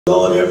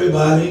Lord,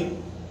 everybody,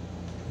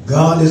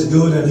 God is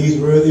good and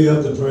He's worthy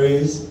of the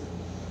praise.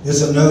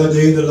 It's another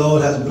day the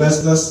Lord has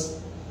blessed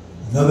us.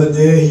 Another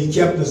day He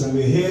kept us, and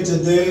we're here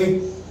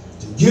today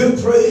to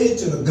give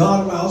praise to the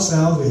God of our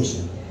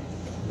salvation.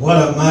 What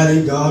a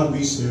mighty God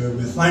we serve.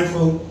 We're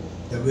thankful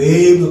that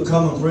we're able to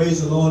come and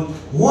praise the Lord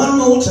one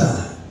more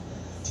time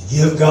to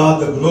give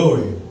God the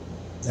glory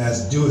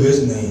that's due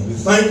His name. We're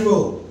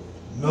thankful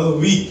another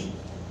week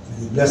that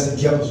He blessed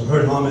and kept us from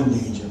hurt, harm, and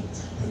danger.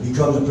 And we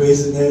come to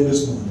praise His name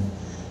this morning.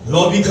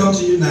 Lord, we come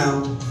to you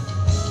now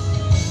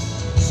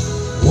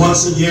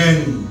once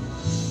again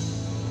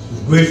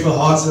with grateful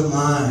hearts and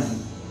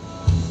minds,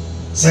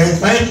 saying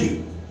thank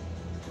you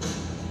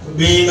for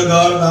being the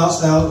God of our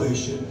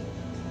salvation,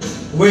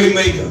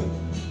 Waymaker,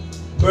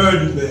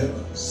 burden bearer,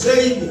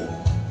 Savior,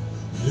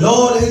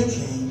 Lord and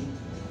King.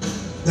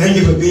 Thank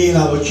you for being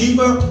our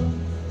keeper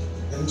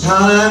in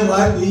times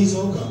like these,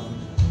 oh God.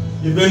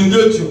 You've been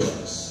good to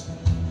us.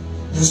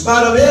 In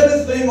spite of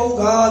everything, oh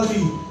God,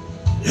 we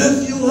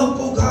lift you up,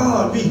 oh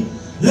God. We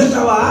lift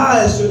our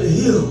eyes to the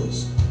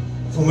hills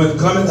from whence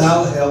cometh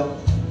our help.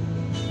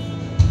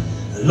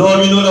 And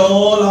Lord, we know that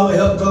all our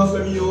help comes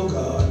from you, oh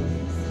God.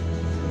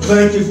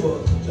 Thank you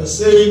for just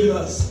saving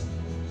us,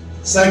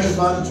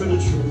 sanctifying us to the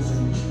truth.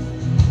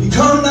 And we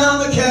come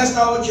now to cast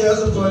our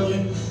cares upon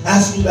you,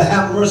 asking you to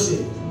have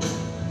mercy.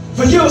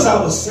 Forgive us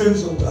our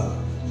sins, oh God.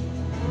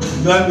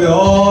 God, we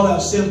all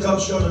have sinned, come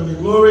short of your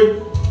glory.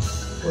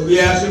 But we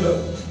ask you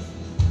to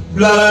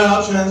blot out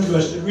our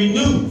transgression.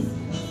 Renew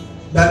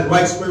that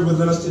right spirit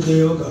within us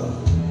today, oh God.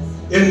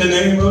 In the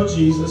name of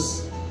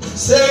Jesus.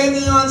 Save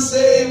the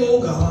unsaved,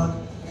 oh God.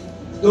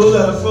 Those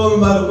that are fallen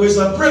by the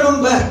wayside, bring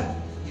them back.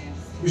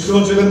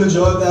 Restore to them the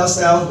joy of their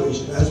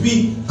salvation. As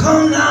we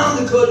come now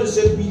because you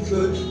said we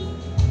could.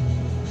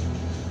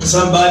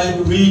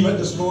 Somebody bereavement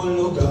this morning,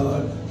 oh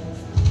God.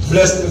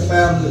 Bless their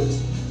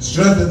families.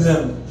 Strengthen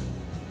them.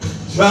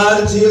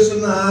 Dry the tears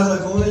from the eyes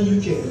like only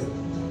you can.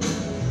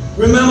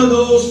 Remember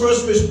those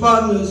first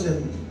responders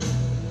and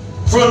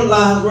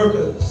frontline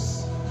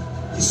workers,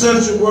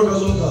 essential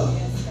workers, oh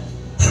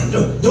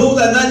God. Those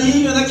that are not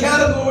even in a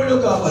category,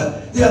 oh God,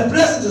 but they are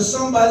blessed to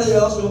somebody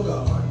else, oh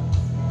God.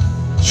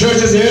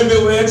 Churches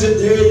everywhere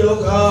today, oh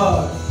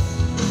God.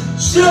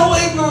 Still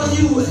waiting on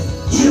you,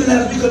 even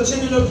as we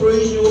continue to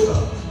praise you, oh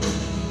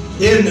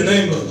God. In the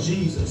name of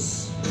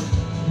Jesus.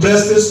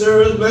 Bless this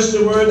service, bless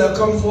your word that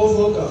come forth,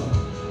 oh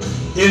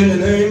God. In the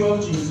name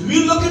of Jesus.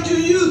 We look into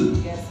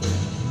you.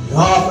 The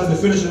author and the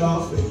finisher of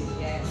our faith.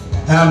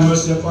 Yes. Have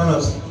mercy upon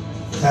us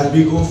as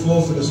we go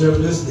forth for the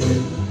service this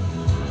day.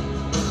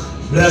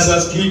 Bless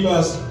us, keep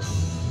us.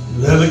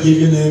 We'll ever give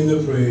your name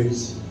the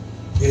praise.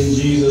 In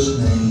Jesus'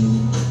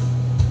 name,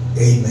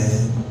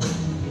 amen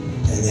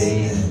and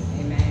amen.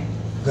 Amen.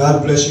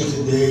 God bless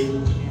you today.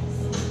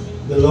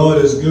 The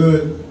Lord is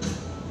good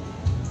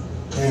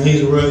and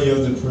He's worthy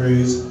of the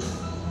praise.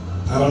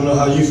 I don't know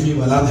how you feel,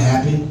 but I'm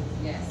happy.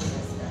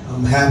 Yes.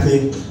 I'm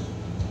happy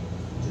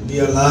be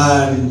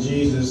alive in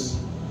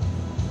Jesus.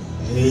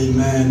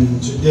 Amen.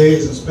 Today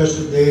is a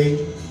special day.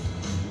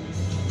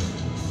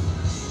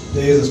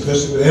 Today is a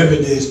special day. Every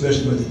day is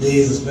special, but today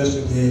is a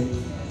special day.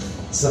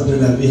 Something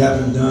that we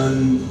haven't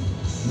done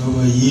in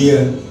over a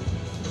year.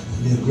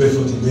 We are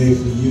grateful today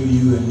for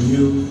you, and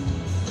you.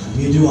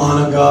 We do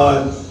honor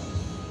God.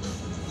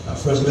 Our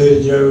First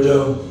Lady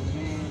Gerardo,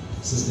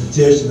 Sister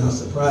Tish, and our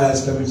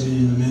surprise coming to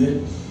you in a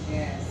minute.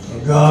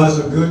 But God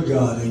is a good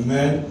God.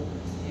 Amen.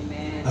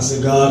 I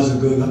said, God is a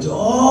good God. To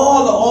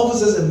all the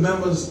officers and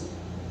members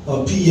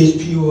of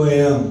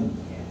PHPOM,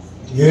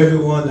 to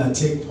everyone that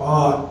take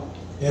part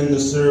in the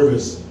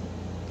service,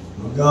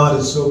 God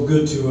is so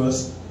good to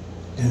us,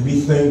 and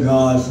we thank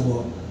God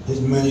for His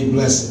many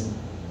blessings.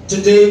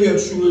 Today we are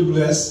truly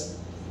blessed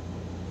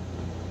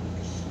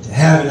to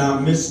have in our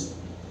midst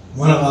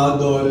one of our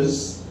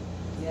daughters,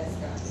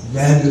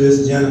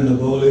 Evangelist Jennia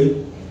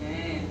Nabole.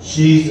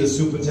 She's the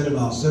superintendent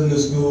of our Sunday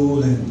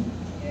school and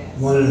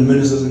one of the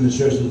ministers in the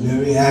church, was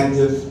very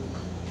active,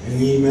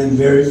 amen,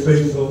 very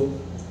faithful.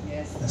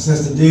 Yes. And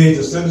since the day of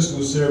the Sunday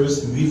school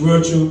service, to be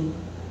virtual,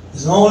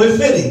 it's only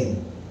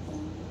fitting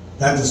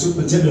that the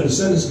superintendent of the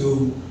Sunday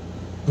school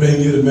bring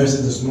you the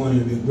message this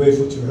morning. We're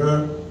grateful to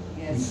her.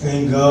 Yes. We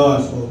thank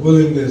God for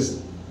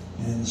willingness.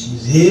 And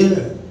she's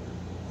here,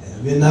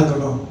 and we're not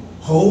going to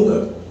hold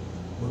her,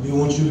 but we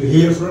want you to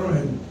hear from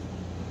her. And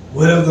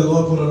whatever the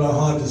Lord put on our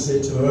heart to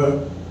say to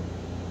her,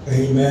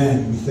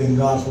 amen. We thank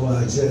God for what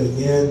I said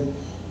again.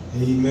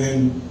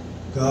 Amen.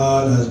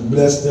 God has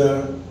blessed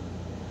her.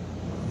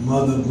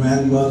 Mother,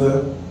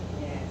 grandmother,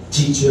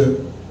 teacher,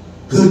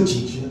 good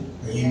teacher.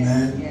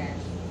 Amen.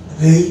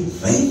 Very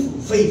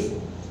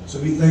faithful. So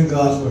we thank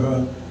God for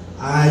her.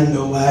 I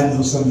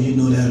know some of you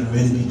know that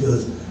already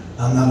because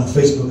I'm not on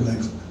Facebook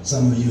like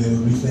some of you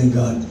have. We thank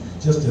God.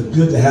 Just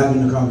good to have her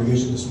in the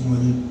congregation this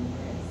morning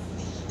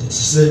to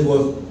say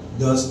what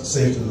thus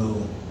saith the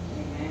Lord.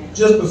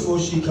 Just before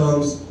she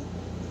comes,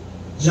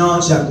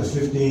 John chapter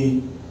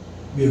 15,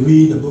 we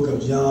read the book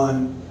of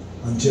John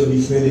until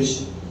we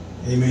finish,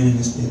 amen, in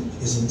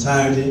its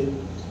entirety.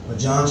 But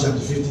John chapter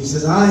 15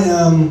 says, I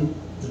am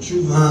the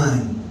true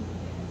vine,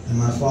 and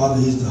my Father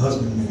is the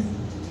husbandman.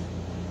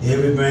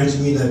 Every branch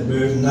in me that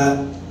beareth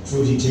not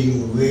fruit he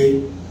taketh away,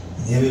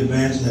 and every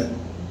branch that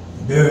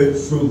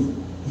beareth fruit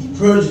he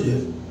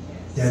purgeth,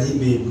 that it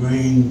may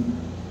bring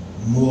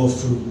more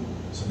fruit.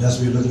 So that's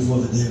what we're looking for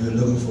today. We're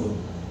looking for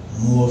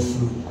more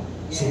fruit.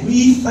 So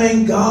we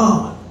thank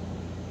God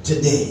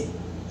today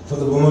for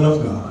the woman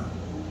of God.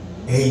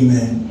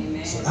 Amen.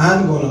 Amen. So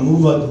I'm going to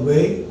move out the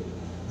way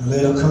and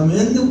let her come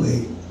in the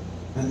way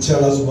and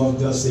tell us what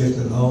thus saith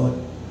the Lord.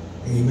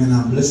 Amen.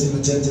 I'm listening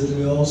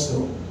attentively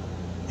also.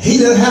 He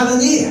that hath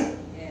an ear,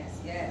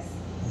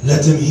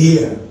 let him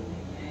hear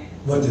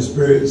what the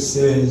Spirit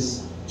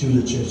says to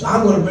the church. So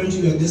I'm going to bring to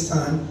you at this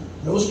time,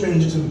 no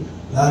stranger to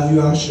a lot of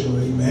you, I'm sure,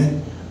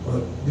 amen.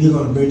 But we're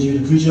going to bring to you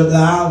the preacher of the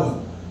hour,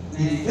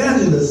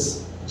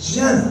 Evangelist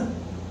Jennia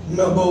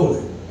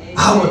Nabole,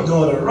 our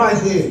daughter,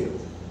 right here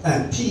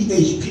at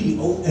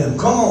PHPOM.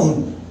 Come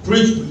on,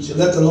 preacher.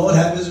 Let the Lord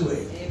have his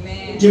way.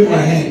 Amen. Give her a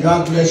hand.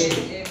 God bless you.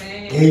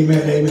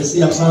 Amen. Amen.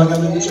 See, I'm sounding like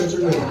I'm in the church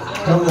already.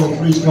 Come on,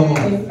 preach. Come on.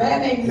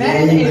 Amen.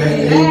 Amen.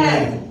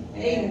 Amen.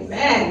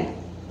 Amen.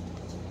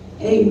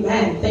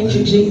 Amen. Thank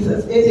you,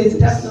 Jesus. It is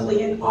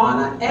definitely an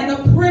honor and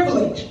a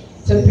privilege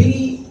to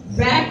be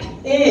back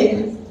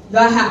in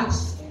the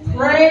house.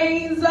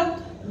 Praise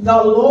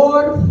the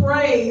Lord.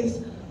 Praise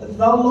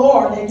the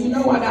Lord. And you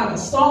know I got a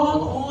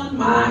song on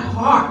my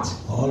heart.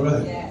 All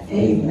right.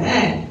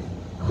 Amen.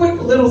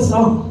 Quick little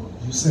song.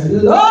 You say,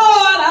 Lord,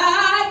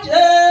 I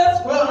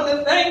just want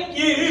to thank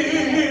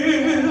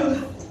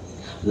you.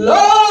 Lord,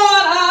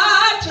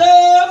 I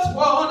just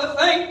want to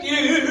thank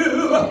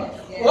you.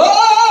 Oh,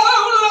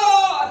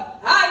 Lord,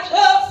 I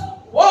just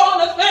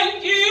want to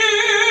thank you.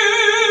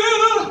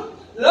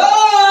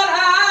 Lord,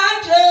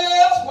 I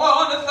just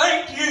want to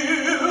thank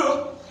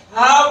you.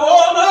 I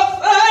want to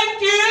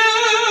thank you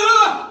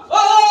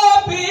for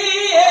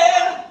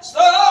being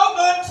so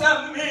good to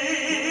me,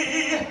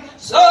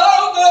 so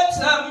good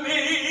to me.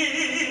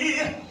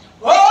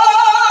 Oh,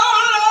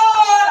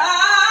 Lord,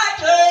 I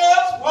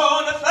just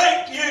want to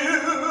thank you.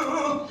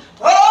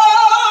 Oh,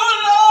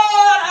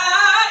 Lord,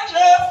 I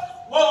just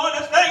want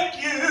to thank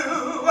you.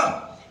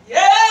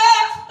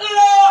 Yes,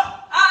 Lord,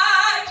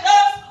 I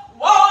just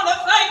want to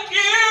thank you.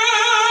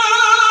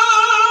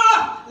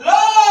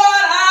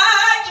 Lord,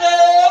 I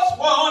just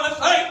want to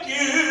thank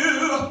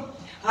you.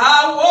 I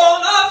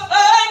want to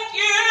thank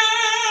you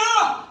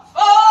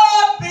for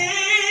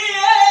being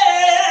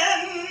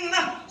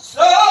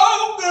so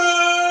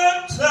good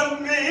to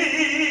me.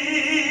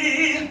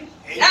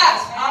 Yes,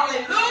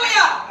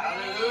 hallelujah.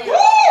 hallelujah.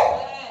 Woo!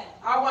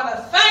 I want to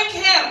thank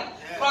him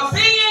for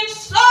being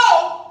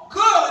so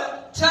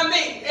good to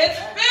me. It's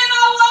been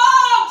a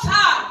long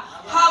time,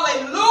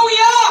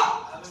 hallelujah,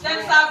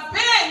 since I've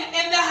been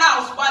in the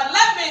house. But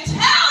let me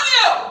tell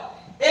you,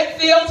 it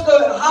feels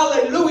good.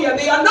 Hallelujah.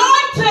 The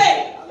anointing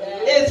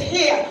is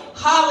here.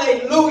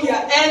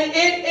 Hallelujah. And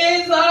it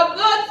is a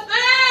good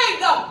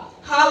thing.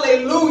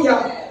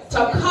 Hallelujah.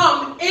 To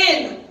come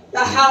in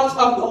the house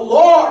of the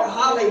Lord.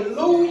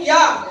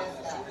 Hallelujah.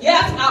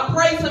 Yes, I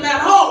praise him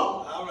at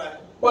home.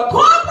 But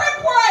corporate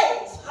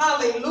praise,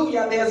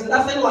 hallelujah, there's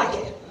nothing like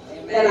it.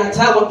 And I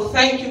tell him,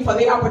 thank you for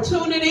the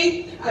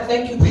opportunity. I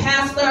thank you,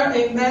 Pastor,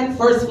 amen,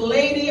 First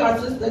Lady, our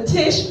Sister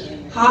Tish.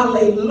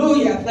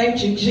 Hallelujah.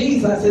 Thank you,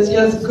 Jesus. It's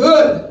just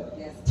good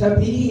to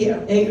be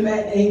here.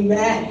 Amen.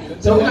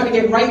 Amen. So we're going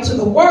to get right to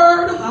the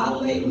word.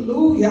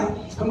 Hallelujah.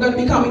 I'm going to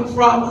be coming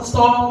from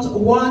Psalms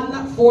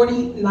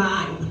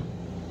 149.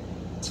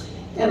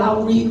 And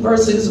I'll read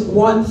verses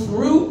 1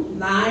 through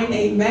 9.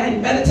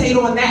 Amen. Meditate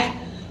on that.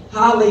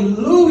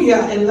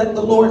 Hallelujah. And let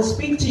the Lord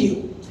speak to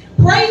you.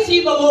 Praise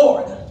ye the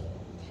Lord.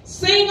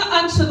 Sing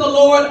unto the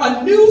Lord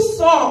a new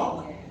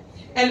song,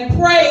 and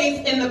praise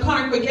in the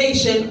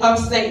congregation of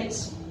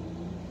saints.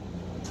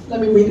 Let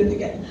me read it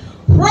again.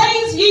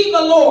 Praise ye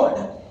the Lord.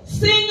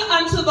 Sing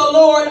unto the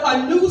Lord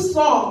a new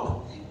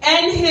song,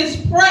 and his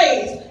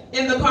praise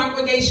in the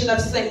congregation of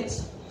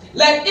saints.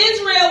 Let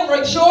Israel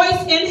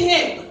rejoice in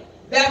him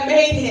that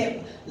made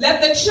him.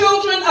 Let the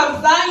children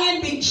of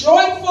Zion be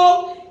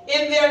joyful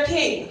in their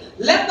king.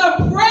 Let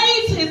them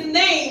praise his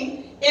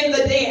name in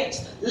the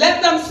dance.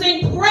 Let them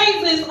sing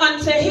praises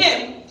unto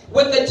him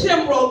with the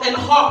timbrel and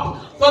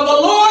harp. For the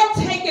Lord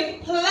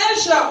taketh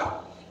pleasure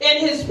in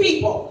his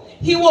people.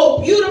 He will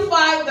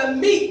beautify the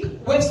meek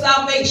with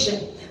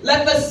salvation.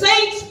 Let the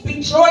saints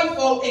be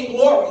joyful in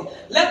glory.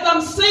 Let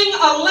them sing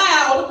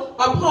aloud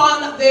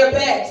upon their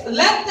beds.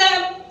 Let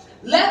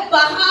the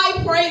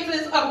high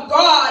praises of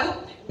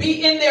God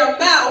be in their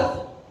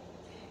mouth,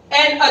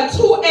 and a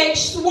two-edged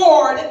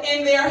sword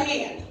in their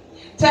hand,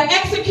 to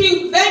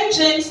execute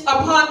vengeance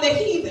upon the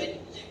heathen,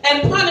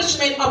 and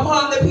punishment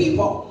upon the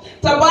people,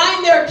 to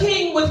bind their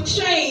king with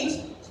chains,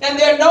 and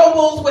their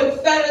nobles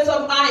with fetters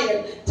of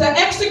iron, to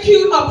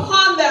execute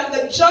upon them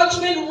the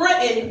judgment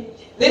written.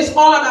 This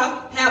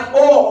honor hath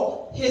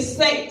all his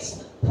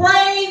saints.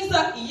 Praise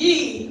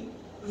ye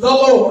the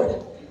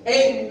Lord.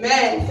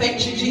 Amen.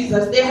 Thank you,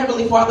 Jesus. Dear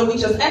Heavenly Father, we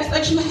just ask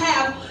that you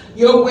have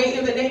your way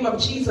in the name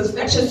of Jesus.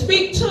 That you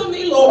speak to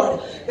me,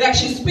 Lord.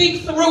 That you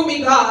speak through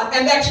me, God.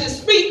 And that you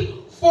speak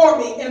for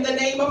me in the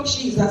name of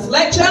Jesus.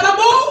 Let Jenna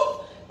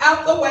move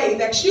out the way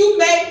that you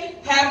may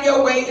have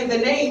your way in the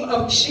name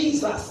of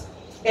Jesus.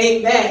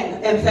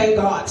 Amen. And thank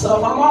God. So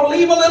if I'm going to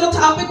leave a little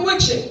topic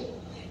with you,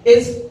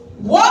 is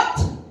what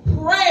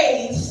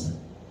praise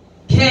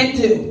can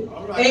do.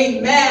 Right.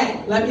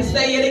 Amen. Let me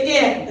say it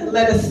again and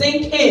let it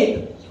sink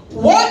in.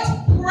 What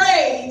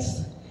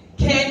praise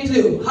can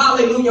do.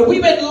 Hallelujah.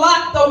 We've been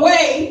locked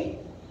away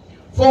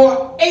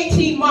for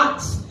 18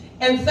 months.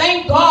 And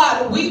thank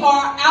God we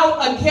are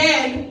out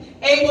again,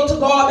 able to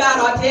go about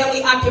our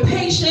daily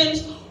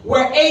occupations.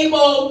 We're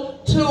able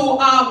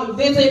to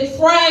visit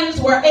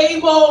friends. We're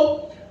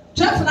able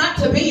just not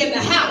to be in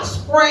the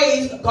house.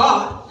 Praise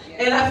God.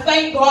 And I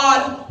thank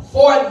God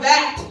for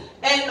that.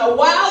 And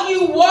while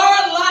you were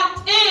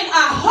locked in,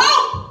 I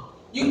hope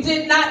you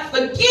did not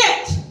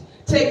forget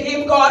to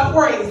give God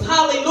praise.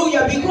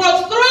 Hallelujah.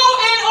 Because through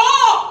it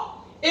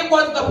all, it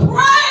was the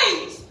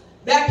praise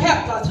that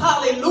kept us.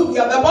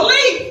 Hallelujah. The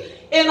belief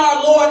in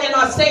our Lord and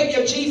our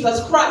Savior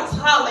Jesus Christ.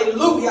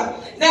 Hallelujah.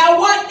 Now,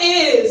 what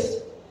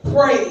is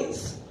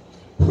praise?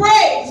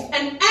 Praise,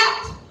 an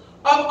act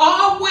of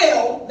our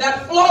will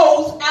that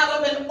flows out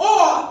of an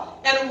awe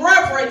and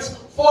reverence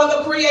for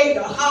the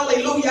Creator.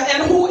 Hallelujah.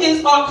 And who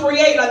is our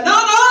Creator? None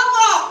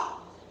other.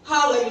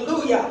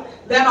 Hallelujah.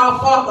 Than our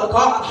Father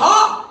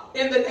God.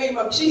 In the name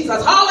of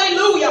Jesus.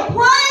 Hallelujah.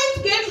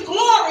 Praise gives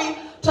glory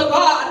to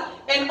God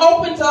and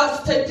opens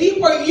us to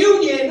deeper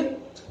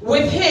union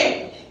with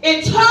Him.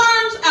 It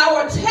turns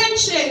our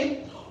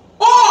attention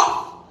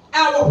off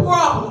our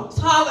problems.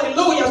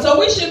 Hallelujah. So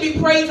we should be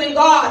praising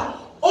God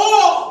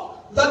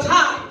all the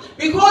time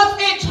because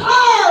it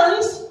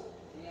turns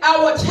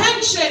our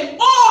attention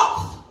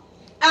off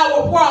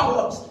our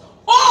problems,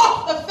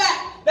 off the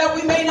fact that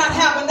we may not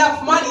have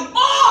enough money,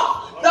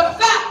 off the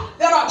fact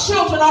that our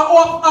children are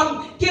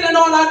off getting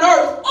on our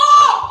nerves,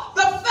 off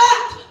the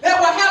fact that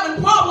we're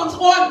having problems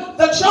on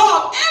the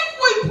job. If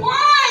we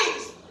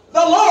praise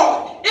the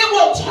Lord, it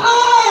will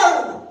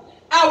turn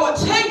our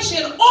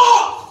attention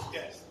off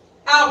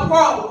our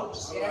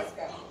problems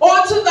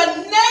onto the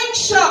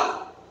nature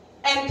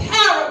and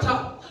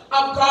character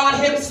of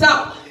God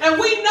Himself. And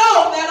we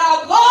know that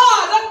our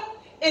God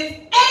is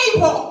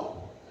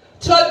able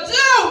to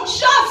do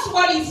just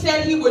what He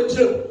said He would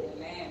do.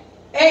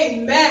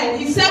 Amen.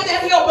 He said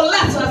that He'll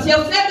bless us. He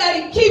said that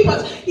He'll keep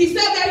us. He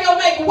said that He'll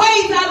make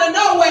ways out of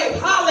no way.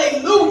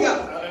 Hallelujah.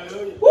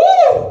 Hallelujah.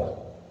 Woo!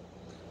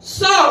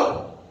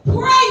 So,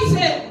 praise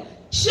Him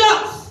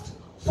just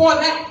for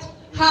that.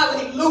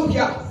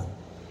 Hallelujah.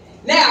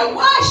 Now,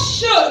 why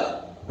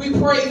should we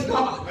praise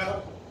God?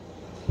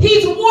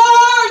 He's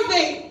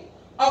worthy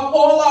of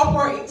all our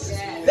praise.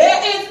 Yes.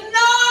 There is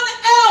none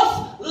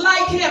else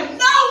like Him.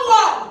 No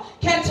one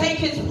can take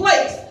His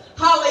place.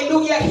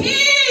 Hallelujah.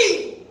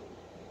 He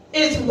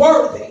is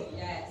worthy.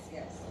 Yes,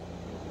 yes.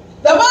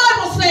 The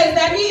Bible says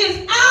that He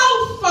is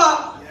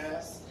Alpha.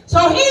 Yes.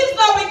 So He's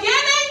the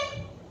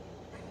beginning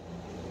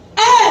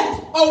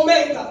and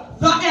Omega,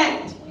 the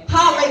end.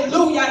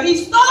 Hallelujah. He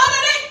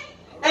started it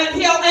and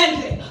He'll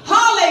end it.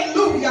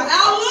 Hallelujah.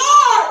 Our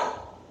Lord,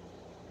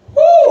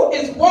 who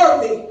is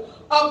worthy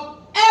of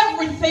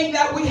everything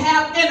that we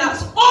have in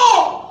us,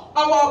 all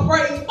of our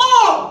praise,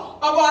 all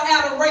of our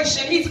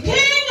adoration. He's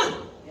King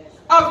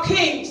of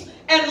kings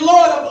and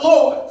Lord of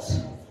lords.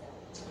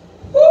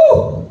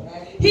 Woo.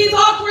 He's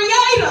our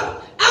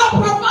Creator, our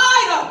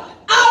Provider,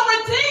 our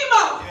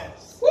Redeemer.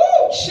 Yes.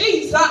 Woo,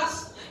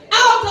 Jesus,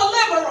 our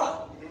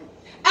Deliverer,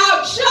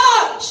 our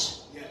Judge.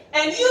 Yes.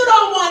 And you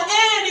don't want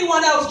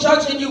anyone else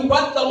judging you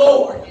but the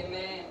Lord.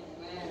 Amen.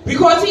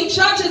 Because He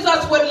judges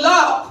us with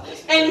love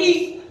and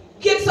He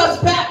gets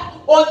us back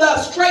on the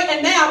straight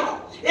and narrow.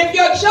 If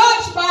you're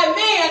judged by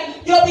man,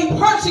 you'll be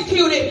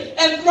persecuted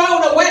and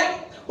thrown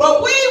away.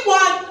 But we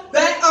want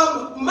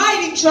that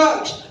mighty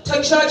judge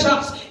to judge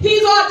us.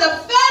 He's our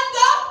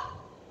defender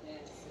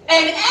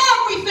and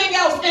everything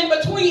else in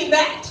between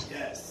that.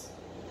 Yes.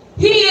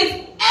 He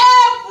is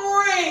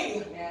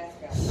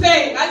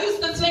everything. I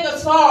used to sing a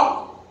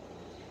song,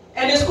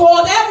 and it's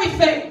called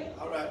Everything.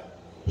 All right.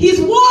 He's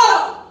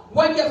water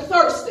when you're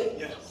thirsty.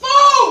 Yes.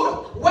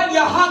 Food when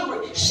you're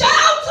hungry. Shelter.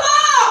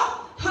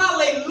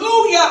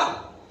 Hallelujah.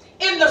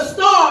 In the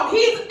storm.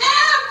 He's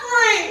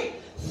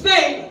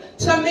everything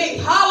to me.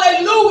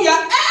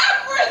 Hallelujah.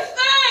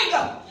 Everything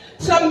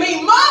to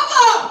me.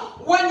 Mother,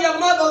 when you're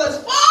motherless.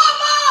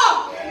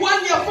 Father,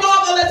 when you're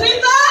fatherless.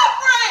 He's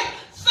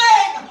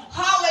everything.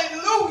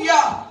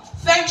 Hallelujah.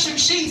 Thank you,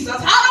 Jesus. I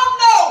don't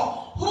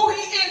know who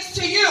He is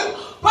to you,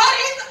 but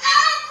He's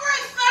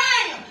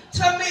everything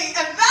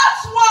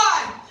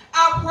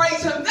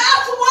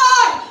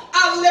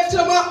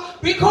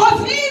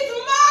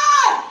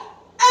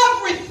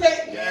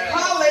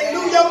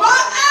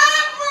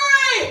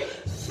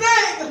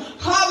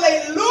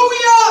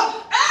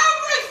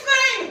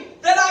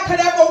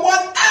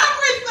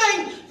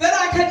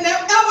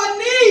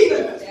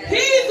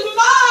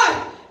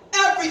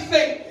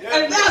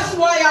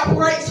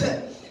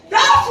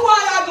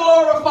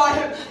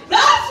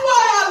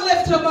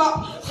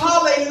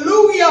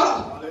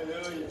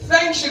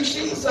Thank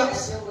you,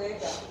 Jesus.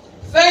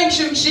 Thank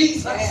you,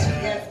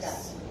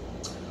 Jesus.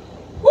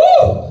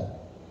 Woo!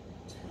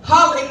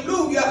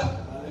 Hallelujah.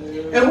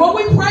 And when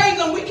we praise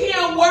him, we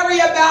can't worry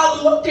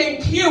about looking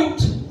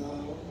cute.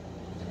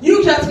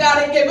 You just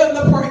got to give him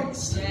the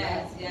praise.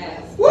 Yes,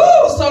 yes. Woo!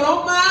 So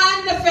don't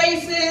mind the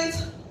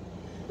faces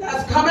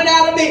that's coming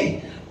out of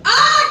me.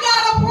 I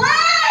got to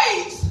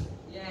praise.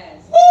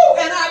 Yes. Woo!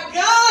 And I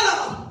got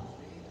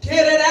to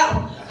get it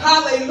out.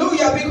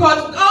 Hallelujah.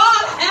 Because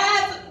God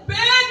has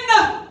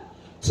been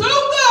too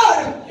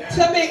good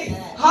to me.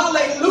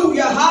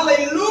 Hallelujah.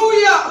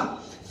 Hallelujah.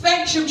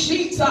 Thank you,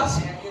 Jesus.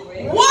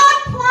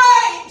 What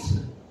praise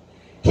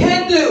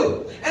can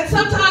do. And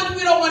sometimes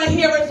we don't want to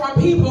hear it from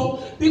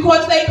people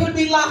because they could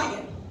be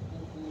lying.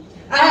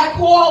 I had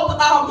called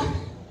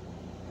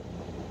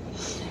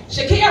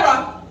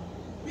Shakira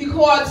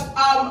because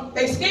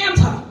they scammed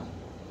her.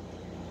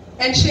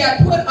 And she had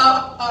put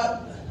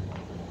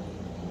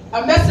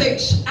a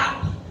message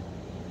out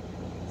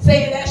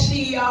saying that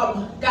she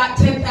got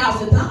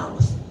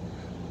 $10,000.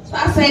 So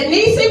I said,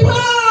 Niecy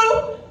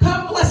Pooh,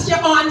 come bless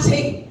your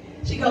auntie.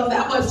 She goes,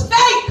 that was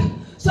fake.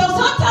 So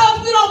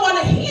sometimes we don't want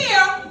to hear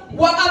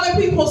what other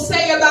people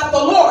say about the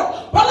Lord.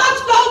 But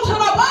let's go to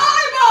the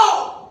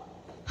Bible.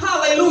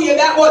 Hallelujah.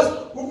 That was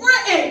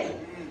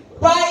written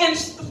by,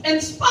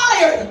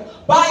 inspired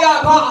by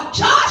our God.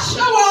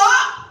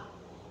 Joshua,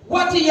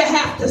 what do you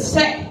have to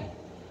say?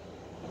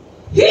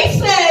 He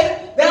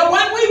said that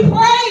when we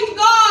praise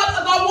God,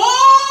 the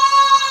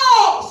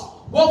walls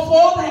will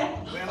fall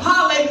down.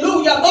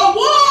 Hallelujah. The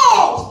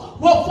walls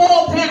will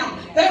fall down.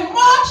 They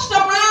marched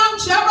around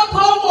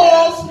Jericho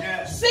walls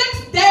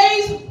 6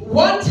 days,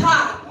 one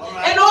time.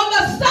 And on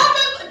the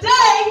seventh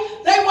day,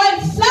 they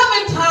went 7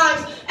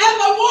 times, and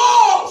the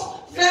walls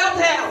fell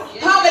down.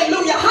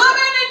 Hallelujah. How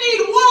many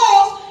need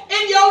walls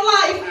in your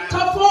life to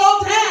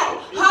fall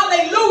down?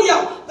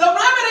 Hallelujah. The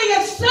remedy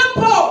is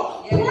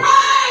simple.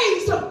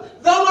 Praise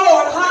the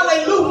Lord.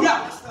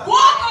 Hallelujah.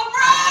 Walk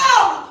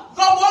around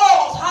the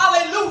walls.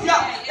 Hallelujah.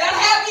 That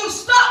have you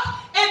stuck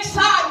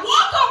inside.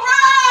 Walk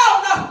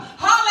around.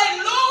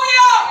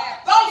 Hallelujah.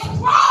 Those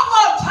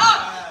problems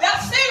that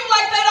seem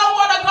like they don't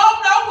want to go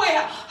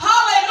nowhere.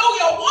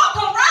 Hallelujah. Walk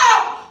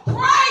around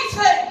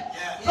praising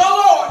the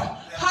Lord.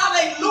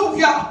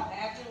 Hallelujah.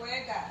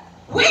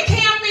 We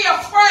can't be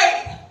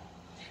afraid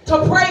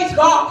to praise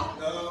God.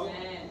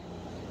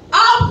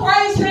 I'll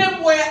praise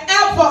him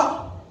wherever.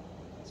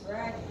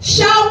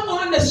 Shout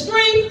on the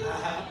street.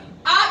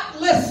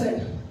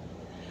 Listen,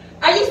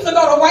 I used to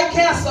go to White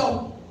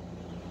Castle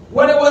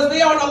when it was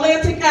there on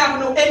Atlantic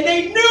Avenue, and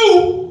they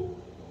knew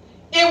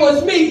it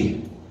was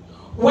me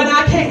when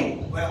I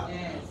came.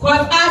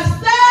 Because I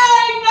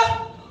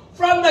sang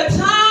from the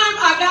time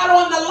I got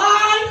on the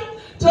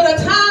line to the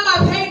time I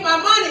paid my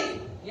money.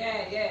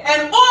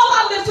 And all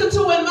I listened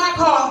to in my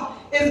car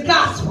is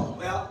gospel.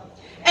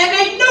 And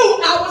they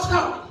knew I was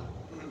coming.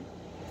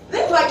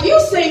 They're like, you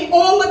sing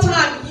all the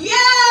time.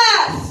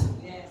 Yes!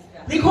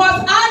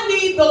 Because I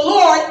need the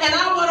Lord, and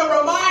I want to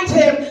remind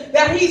him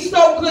that he's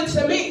so good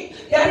to me.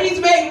 That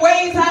he's made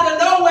ways out of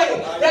no way.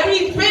 That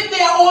he's been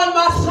there on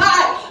my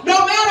side.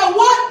 No matter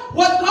what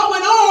was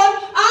going on,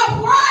 I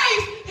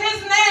praise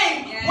his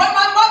name. When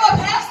my mother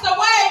passed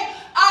away,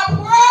 I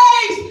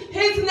praised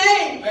his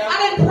name. I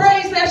didn't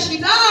praise that she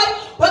died,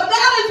 but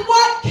that is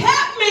what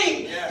kept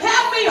me.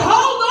 Kept me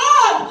hold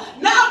on,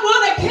 not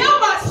want to kill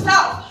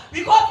myself.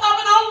 Because I'm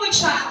an only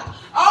child.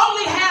 I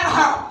only had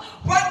her.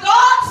 But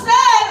God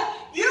said,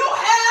 you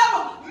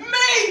have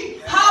me.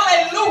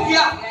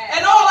 Hallelujah.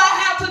 And all I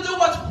had to do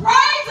was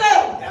praise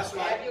him. That's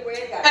right.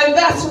 And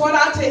that's what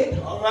I did.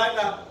 All right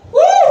now.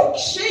 Woo,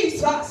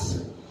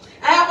 Jesus.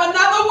 I have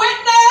another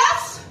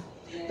witness.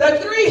 The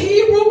 3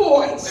 Hebrew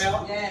boys.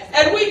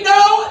 And we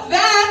know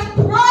that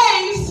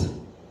praise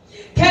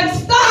can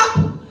stop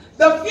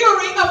the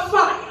fury of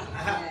fire.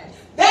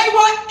 They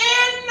were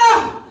in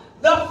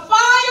the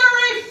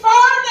fiery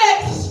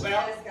furnace.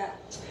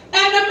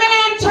 And the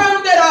man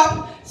turned it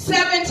up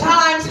 7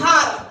 times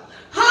hotter.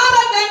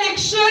 Hotter than it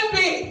should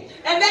be.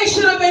 And they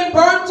should have been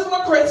burned to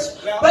a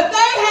crisp. But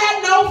they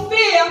had no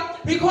fear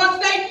because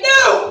they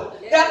knew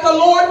that the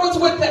Lord was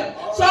with them.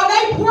 So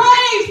they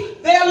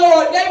praised their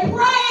Lord. They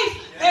praised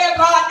their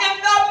God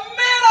in the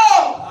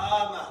middle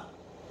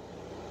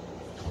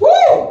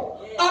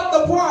of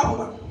the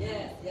problem.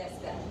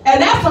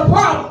 And that's a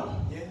problem.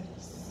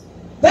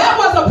 That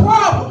was a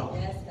problem.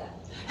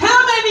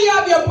 How many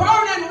of you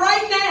burning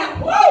right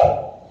now?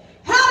 Woo!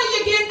 How do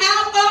you get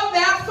out of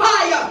that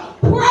fire?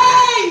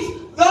 Praise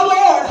the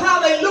Lord.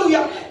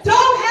 Hallelujah.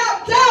 Don't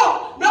have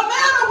doubt. No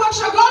matter what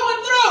you're going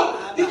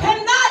through, you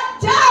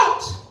cannot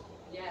doubt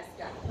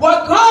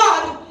what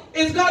God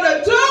is going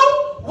to do,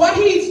 what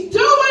he's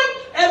doing,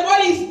 and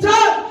what he's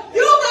done.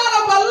 You got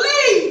to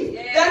believe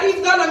that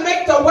he's going to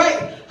make the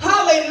way.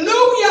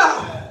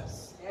 Hallelujah.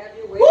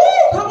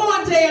 Woo! Come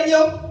on, Dan.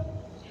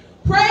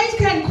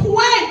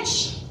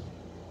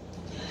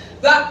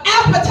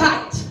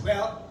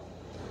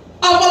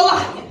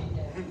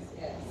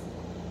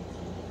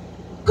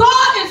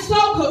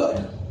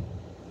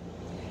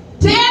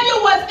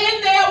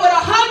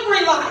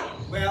 every lion.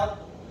 Well,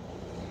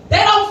 They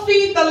don't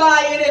feed the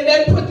lion and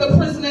then put the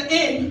prisoner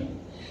in.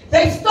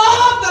 They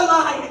starve the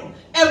lion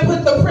and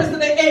put the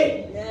prisoner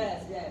in.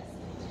 Yes, yes.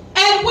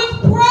 And with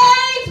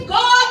praise,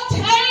 God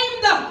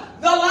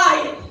tamed the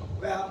lion.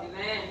 well,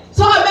 Amen.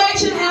 So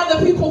imagine how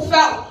the people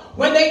felt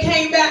when they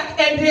came back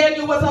and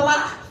Daniel was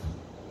alive.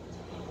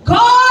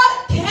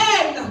 God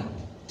can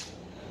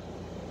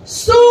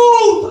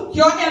soothe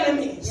your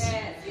enemies.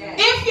 Yes, yes.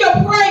 If you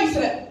praise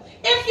him,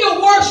 if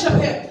you worship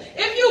him,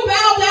 if you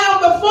bow down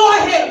before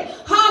him,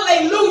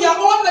 hallelujah.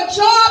 On the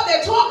job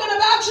they're talking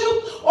about you,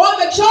 on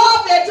the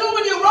job they're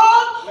doing you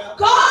wrong,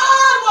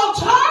 God will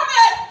turn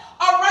it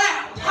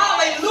around.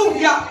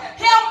 Hallelujah.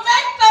 He'll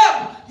make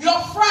them your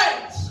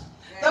friends.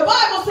 The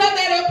Bible said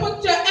that he'll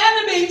put your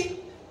enemies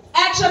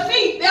at your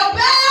feet. They'll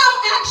bow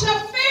at your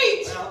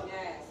feet.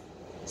 Yes.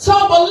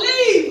 So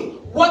believe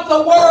what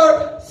the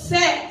word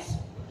says.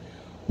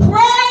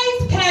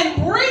 Praise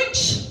can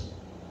breach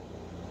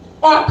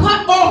or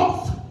cut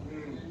off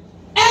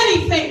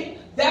anything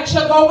that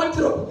you're going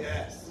through.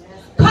 yes.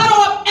 Cut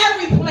off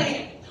every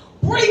plan.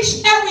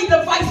 Breach every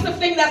divisive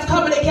thing that's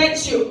coming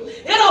against you.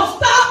 It'll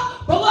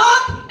stop,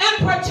 block, and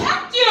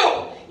protect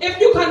you if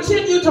you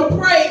continue to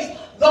praise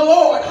the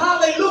Lord.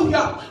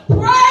 Hallelujah.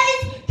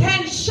 Praise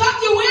can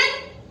shut you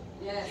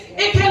in. Yes, yes.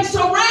 It can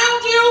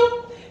surround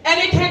you, and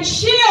it can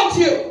shield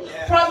you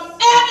from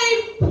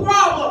any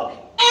problem,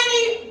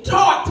 any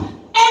dart,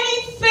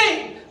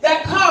 anything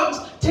that comes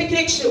to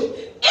get you.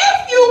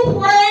 If you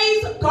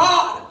praise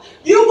God,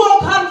 you will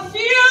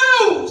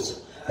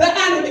confuse the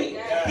enemy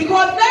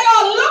because they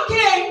are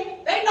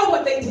looking, they know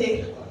what they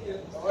did.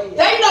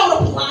 They know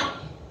the plot.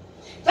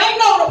 They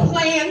know the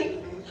plan.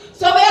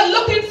 So they're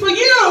looking for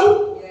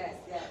you Yes,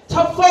 yes. to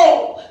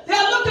fall.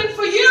 They're looking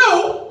for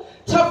you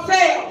to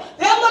fail.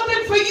 They're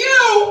looking for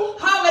you,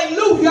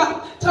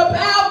 hallelujah, to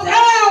bow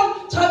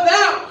down to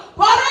them.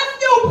 But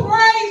if you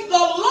praise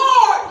the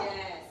Lord,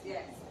 Yes,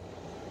 yes.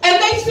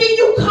 and they see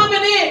you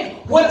coming in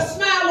with a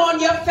smile on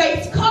your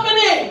face, coming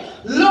in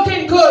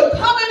looking good,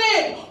 coming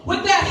in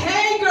with that,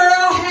 hey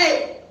girl,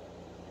 hey,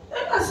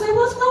 they're going to say,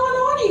 what's going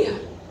on here?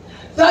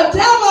 The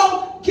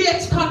devil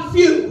gets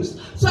confused.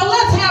 So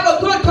let's have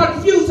a good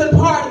confusing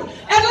party.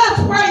 And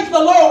let's praise the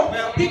Lord.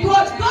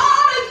 Because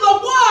God is the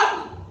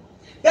one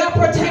that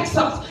protects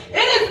us. It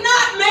is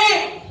not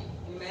man.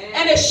 Amen.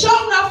 And it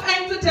sure enough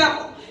ain't the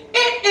devil.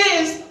 It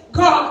is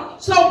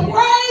God. So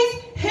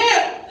praise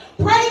him.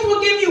 Praise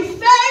will give you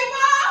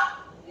favor.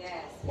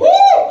 Yes.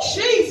 Woo,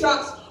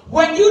 Jesus,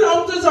 when you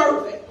don't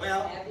deserve it.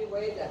 Well, Every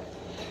way done.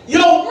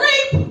 You'll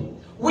reap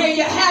where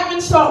you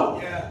haven't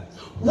sown. yeah.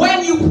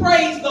 When you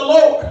praise the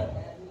Lord.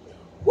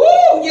 Woo,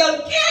 you'll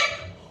get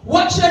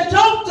what you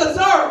don't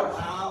deserve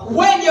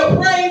when you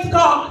praise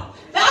God.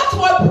 That's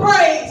what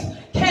praise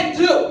can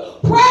do.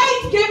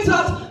 Praise gives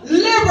us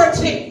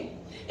liberty.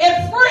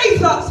 It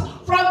frees us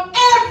from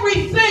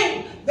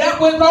everything that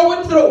we're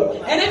going through.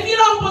 And if you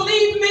don't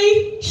believe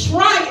me,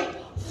 try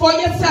it for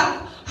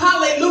yourself.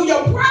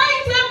 Hallelujah.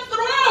 Praise him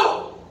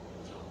through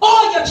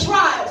all your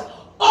trials,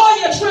 all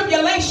your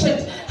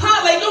tribulations.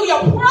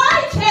 Hallelujah.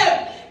 Praise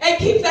him and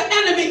keep the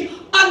enemy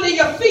under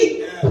your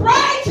feet.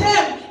 Praise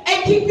him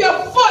and keep your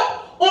foot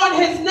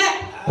on his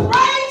neck.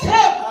 Praise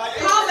him.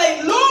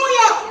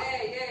 Hallelujah.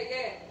 Yeah, yeah,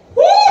 yeah.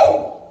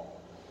 Woo!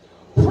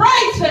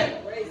 Praise him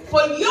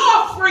for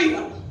your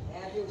freedom.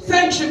 Every way.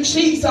 Thank you,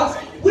 Jesus.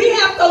 We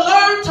have to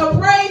learn to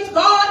praise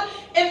God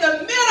in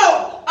the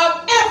middle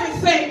of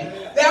everything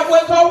that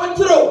we're going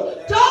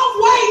through.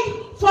 Don't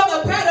wait for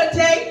the better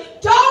day.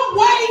 Don't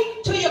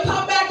wait till you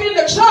come back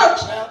into church.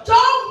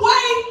 Don't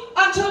wait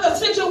until the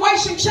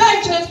situation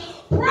changes.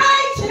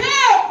 Praise him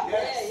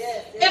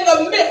Yeah, yeah,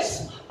 in the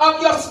midst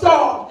of your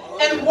storm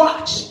and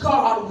watch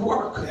God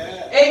work.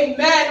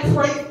 Amen.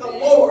 Praise the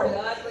Lord.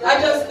 I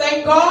just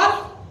thank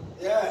God,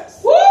 Yes.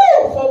 woo,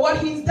 for what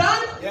he's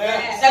done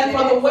Yes. and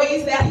for the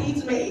ways that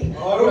he's made.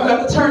 All We're right.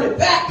 going to turn it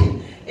back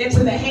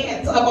into the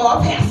hands of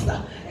our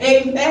pastor.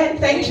 Amen.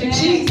 Thank you,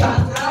 Jesus.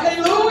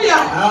 Hallelujah.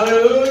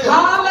 Hallelujah.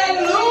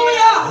 Hallelujah.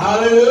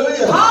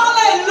 Hallelujah.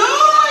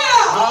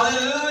 Hallelujah.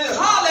 Hallelujah.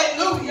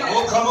 Hallelujah.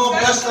 Oh, come on,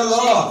 bless the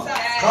Lord. Jesus.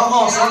 Come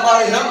on,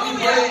 somebody help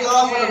me praise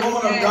God for the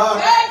woman of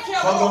God. Thank you,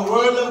 For Lord. the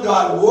word of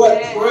God.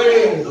 What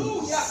Hallelujah.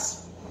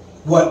 praise.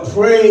 What Thank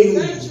praise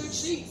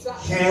you,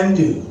 Jesus. can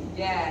do.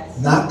 Yes.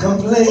 Not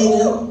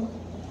complaining,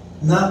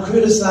 not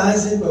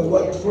criticizing, but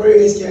what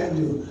praise can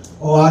do.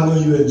 Oh, I know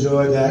you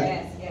enjoyed that.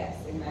 Yes, yes.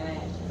 Amen.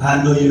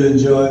 I know you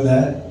enjoyed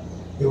that.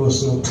 It was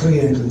so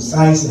clear and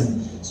concise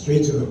and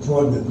straight to the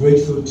point. We're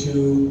grateful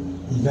to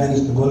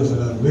Evangelist Nabole for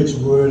the rich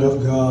word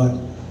of God.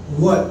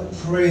 What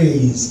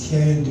praise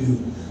can do.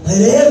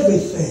 Let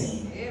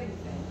everything Everything.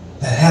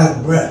 that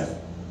hath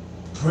breath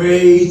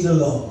praise the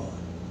Lord.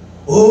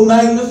 Oh,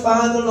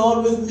 magnify the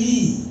Lord with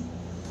me,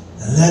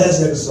 and let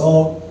us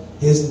exalt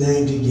his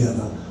name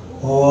together.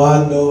 Oh,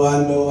 I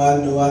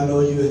know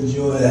you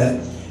enjoy that.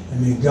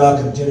 And may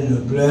God continue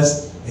to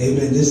bless.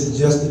 Amen. This is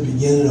just the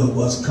beginning of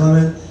what's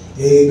coming.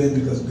 Amen.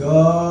 Because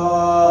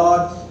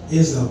God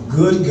is a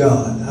good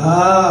God.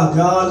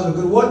 God is a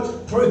good.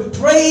 What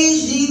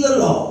Praise ye the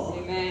Lord.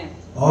 Amen.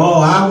 Oh,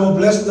 I will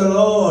bless the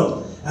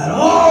Lord at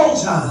all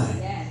times.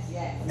 Yes,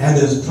 yes. And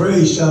his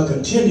praise shall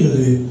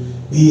continually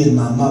be in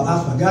my mouth.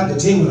 I forgot to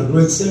tell you what a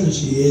great singer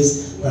she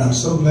is, but I'm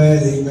so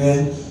glad,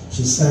 amen,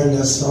 she sang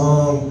that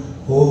song,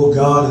 Oh,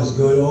 God is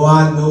good. Oh,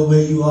 I know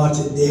where you are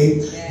today.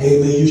 Yes.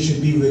 Amen. You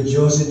should be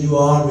rejoicing. You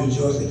are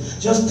rejoicing.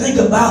 Just think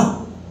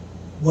about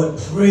what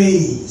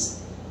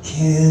praise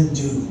can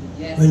do.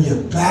 Yes. When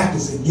your back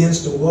is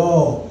against the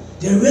wall,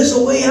 there is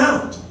a way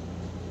out.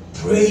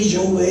 Praise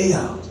your way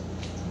out.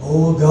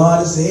 Oh,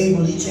 God is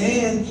able. He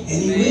can and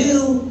He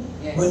will.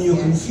 Yes. When you're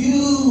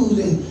confused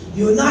and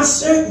you're not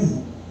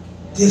certain,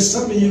 there's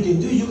something you can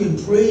do. You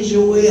can praise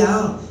your way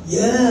out.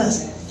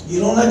 Yes. You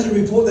don't like the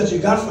report that you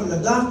got from the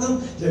doctor.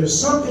 There's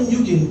something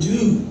you can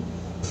do.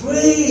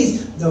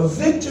 Praise. The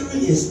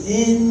victory is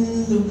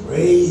in the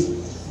praise.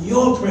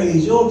 Your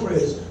praise, your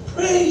praise.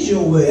 Praise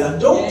your way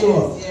out. Don't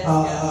throw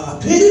a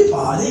pity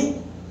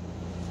party,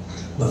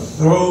 but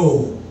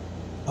throw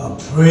a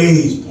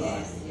praise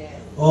party.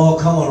 Oh,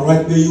 come on,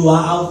 right where you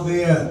are out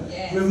there.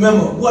 Yes.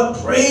 Remember what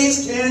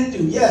praise can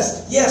do.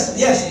 Yes, yes,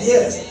 yes,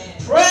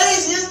 yes.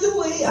 Praise is the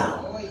way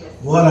out. Oh, yes.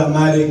 What a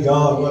mighty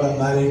God, what a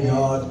mighty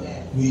God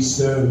we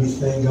serve. We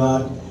thank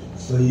God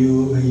for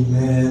you.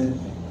 Amen.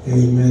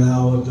 Amen.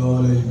 Our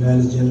daughter,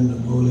 Evangelist Jennia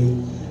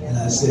Nabole. And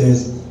I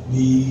says,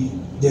 we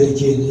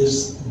dedicated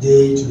this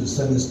day to the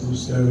Sunday school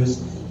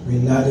service.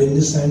 We're not in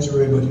the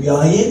sanctuary, but we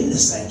are in the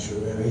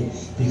sanctuary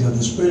because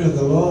the Spirit of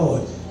the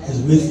Lord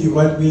is with you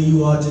right where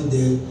you are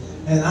today.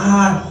 And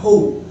I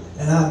hope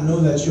and I know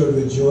that you're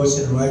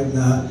rejoicing right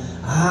now.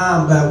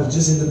 I'm back,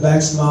 just in the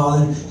back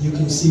smiling. You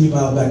can see me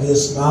by back there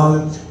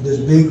smiling with this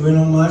big grin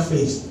on my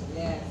face.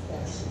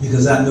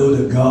 Because I know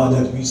the God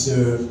that we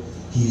serve,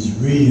 He's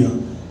real.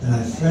 And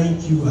I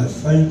thank you,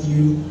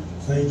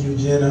 thank you,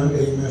 Jenna,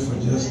 amen, for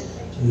just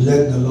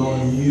letting the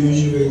Lord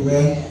use you,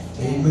 amen.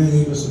 Amen,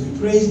 amen. So we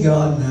praise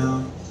God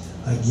now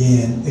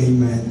again,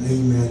 amen,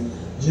 amen.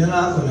 Jenna,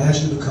 I'm going to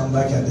ask you to come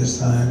back at this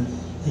time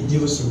and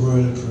give us a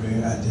word of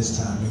prayer at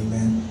this time,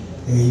 amen,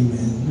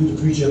 amen. You're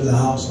the preacher of the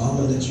house, so I'm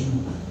going to let you,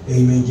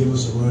 amen, give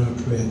us a word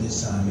of prayer at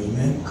this time,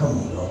 amen. Come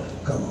on, Lord,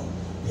 come on,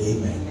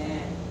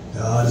 amen.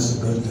 God is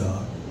a good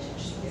God.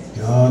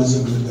 God is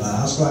a good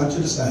God. I'll slide to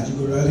the side.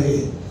 You go right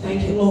ahead.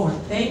 Thank you, Lord.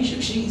 Thank you,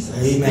 Jesus.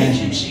 Amen.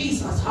 Thank you,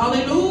 Jesus.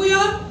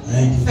 Hallelujah.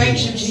 Thank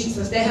you,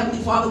 Jesus. Dear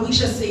Heavenly Father, we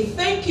should say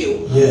thank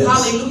you. Yes.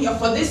 Hallelujah.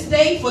 For this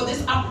day, for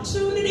this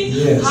opportunity.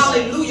 Yes.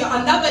 Hallelujah.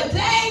 Another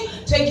day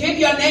to give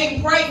your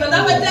name praise.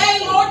 Another day,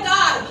 Lord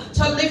God,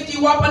 to lift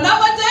you up.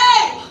 Another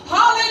day.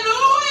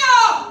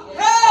 Hallelujah.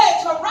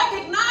 Hey, to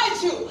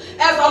recognize you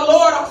as our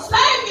Lord, our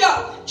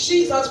Savior,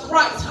 Jesus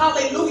Christ.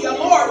 Hallelujah.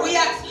 Lord, we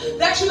ask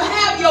that you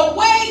have your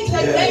way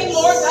today,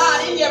 Lord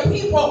God, in your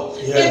people,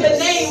 in the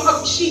name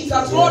of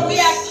Jesus. Lord, we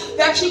ask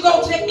that you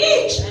go to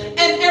each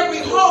and every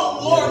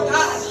home, Lord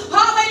God.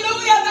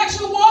 Hallelujah, that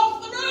you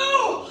walk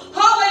through,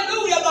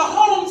 hallelujah, the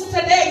homes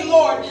today,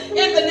 Lord,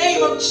 in the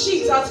name of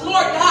Jesus,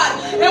 Lord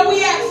God. And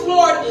we ask,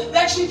 Lord,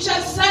 that you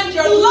just send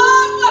your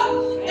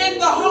love in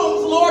the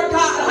homes, Lord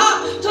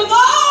God, to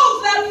those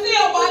that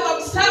feel by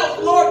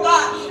themselves, Lord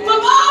God, for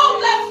those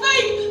that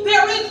think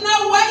there is no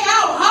way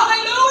out,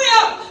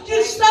 hallelujah,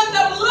 you send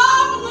them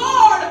love,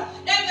 Lord,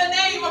 in the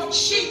name of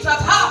Jesus.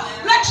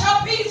 Let your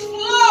peace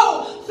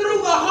flow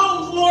through the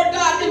homes, Lord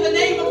God, in the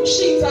name of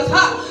Jesus.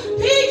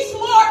 Peace,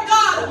 Lord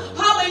God,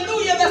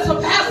 hallelujah, that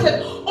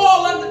surpasses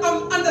all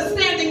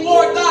understanding,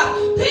 Lord God.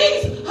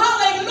 Peace,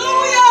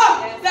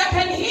 hallelujah, that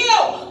can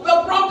heal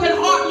the broken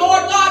heart,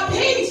 Lord God.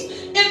 Peace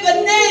in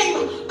the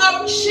name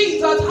of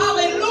Jesus.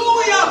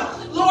 Hallelujah.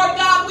 Lord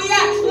God, we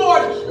ask,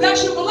 Lord, that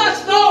you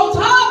bless those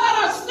that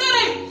are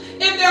sitting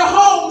in their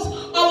homes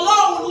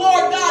alone,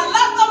 Lord God.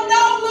 Let them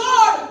know,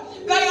 Lord,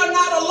 they are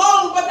not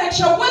alone, but that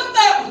you're with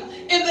them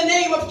in the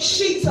name of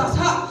Jesus.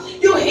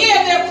 You hear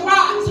their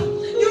cries.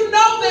 You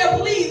know their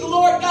pleas,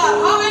 Lord God.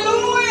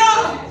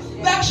 Hallelujah.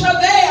 That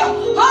you're there.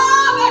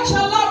 That you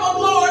love them,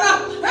 Lord.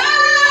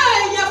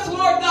 Hey, yes,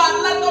 Lord God.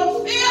 Let them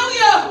feel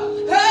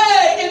you.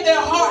 Hey, in their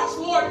hearts,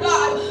 Lord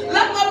God.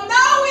 Let them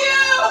know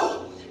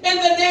you in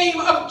the name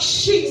of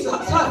Jesus.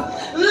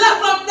 Let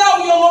them know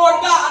you, Lord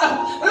God.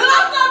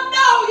 Let them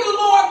know you,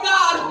 Lord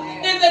God,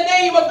 in the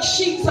name of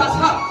Jesus.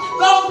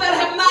 Those that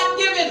have not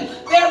given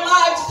their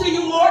lives to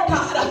you, Lord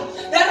God,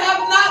 that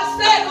have not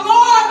said,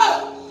 Lord,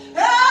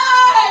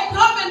 hey,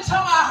 come into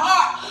my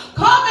heart,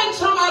 come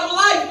into my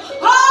life.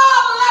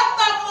 Let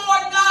them,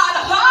 Lord God,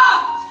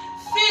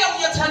 feel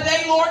you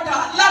today, Lord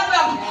God. Let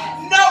them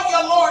know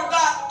you, Lord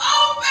God.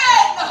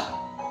 Open.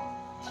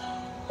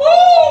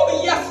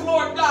 Oh, yes,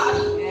 Lord God.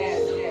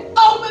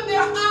 Open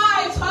their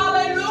eyes,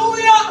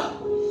 hallelujah,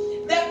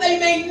 that they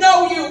may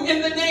know you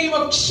in the name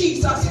of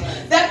Jesus,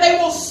 that they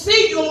will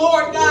see you,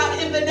 Lord God,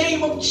 in the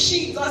name of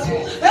Jesus, and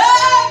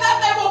that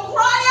they will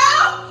cry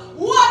out,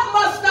 what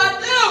must I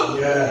do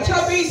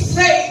to be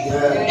saved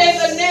in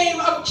the name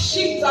of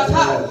Jesus?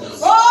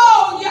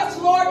 Oh, yes,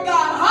 Lord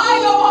God,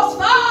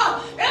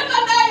 in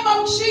the name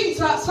of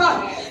Jesus,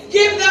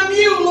 give them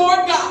you,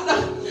 Lord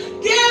God.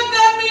 Give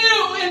them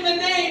you in the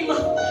name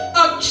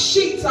of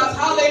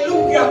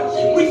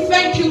Hallelujah. We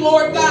thank you,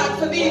 Lord God,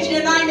 for these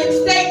United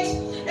States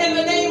in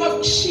the name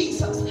of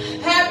Jesus.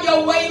 Have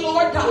your way,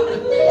 Lord God.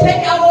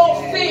 Take out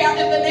all fear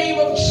in the name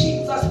of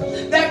Jesus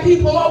that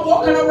people are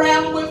walking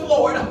around with,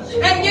 Lord.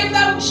 And give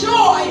them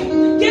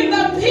joy, give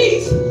them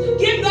peace,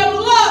 give them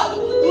love,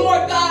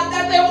 Lord God,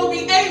 that they will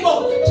be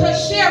able to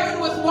share it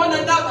with one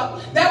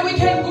another, that we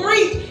can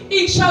greet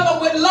each other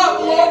with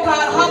love, Lord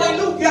God.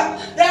 Hallelujah.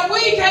 That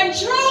we can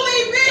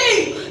truly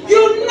be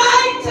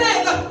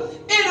united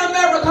in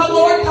America,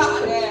 Lord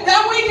God.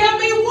 That we can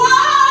be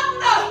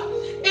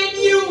one in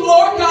you,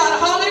 Lord God.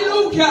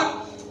 Hallelujah.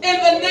 In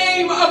the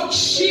name of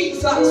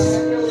Jesus.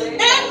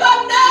 In the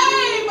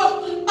name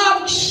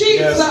of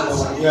Jesus.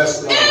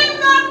 Yes, Lord. In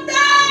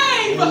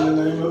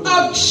the name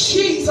of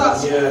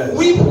Jesus. Yes.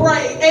 We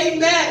pray.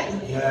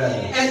 Amen.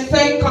 Yes. And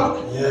thank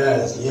God.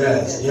 Yes.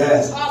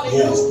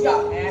 Hallelujah.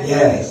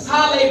 Yes.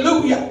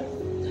 Hallelujah.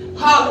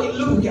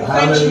 Hallelujah.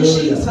 Thank you,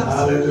 Jesus.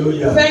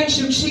 Hallelujah. Thank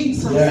you,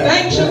 Jesus. Yes.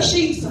 Thank you,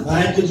 Jesus.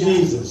 Thank you,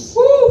 Jesus.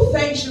 Woo,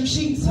 thank you,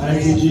 Jesus.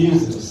 Thank you,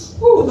 Jesus.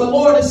 Woo, the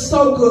Lord is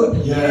so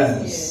good.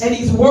 Yes. And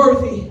He's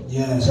worthy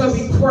Yes. to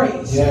be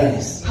praised.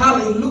 Yes.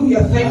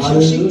 Hallelujah. Thank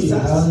you, Jesus.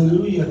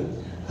 Hallelujah.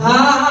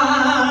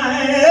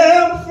 I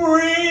am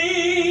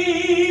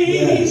free.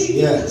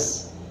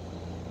 Yes.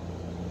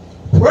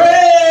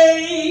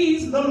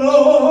 Praise the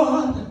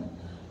Lord.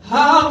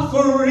 I'm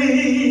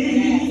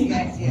free.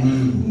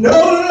 No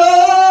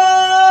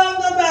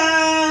longer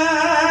bound.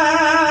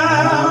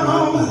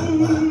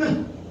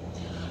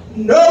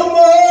 No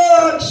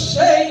more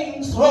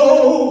chains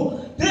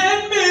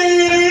holding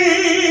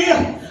me.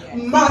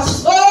 My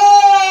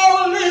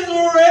soul is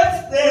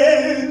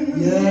resting.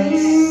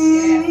 Yes.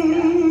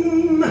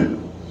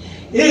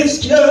 It's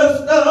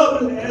just a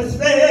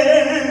blessing.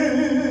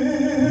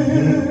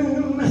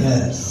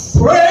 Yes.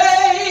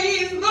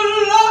 Praise the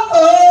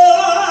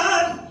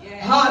Lord.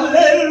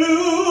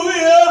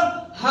 Hallelujah.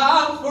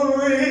 I'm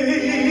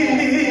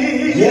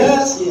free.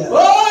 Yes. Yes. Oh,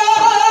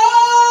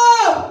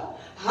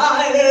 I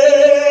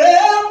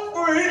am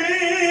free.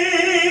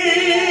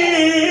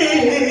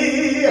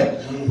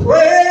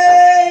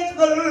 Praise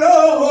the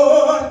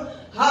Lord.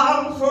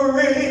 I'm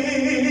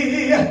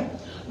free.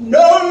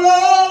 No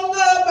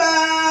longer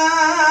bound.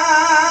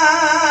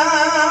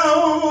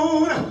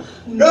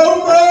 No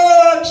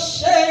more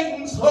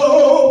chains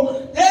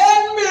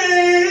holding me.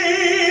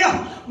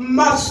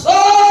 My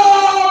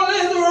soul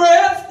is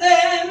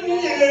resting.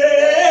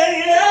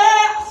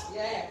 Yes.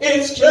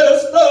 It's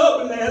just a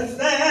blessing.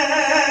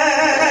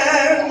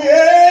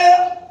 Yeah.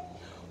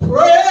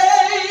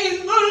 Praise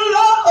the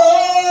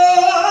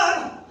Lord.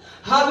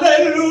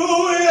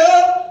 Hallelujah.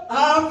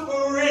 I'm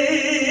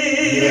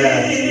free.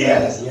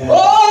 Yes.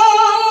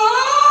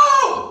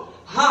 Oh,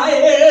 I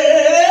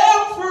am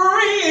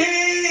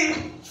free.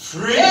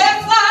 Free. Yes,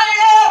 I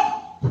am.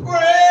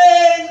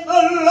 Praise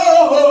the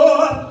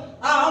Lord.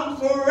 I'm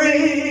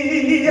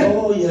free.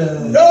 Oh, yeah.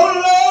 No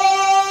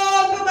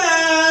longer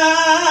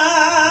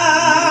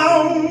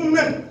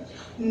bound.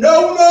 No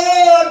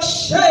more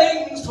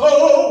chains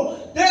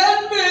holding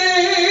me.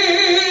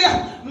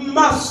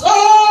 My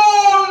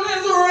soul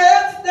is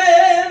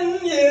resting.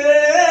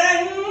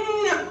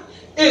 Yeah.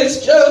 It's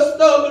just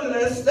a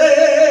blessing.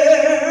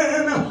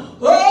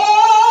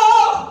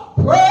 Oh,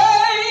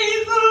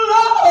 praise the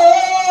Lord.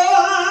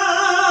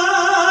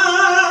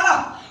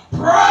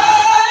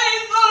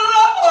 Praise the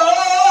Lord.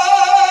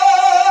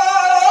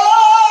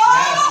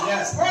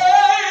 Yes.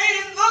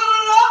 Praise the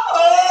Lord.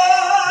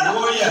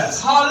 Oh, yes.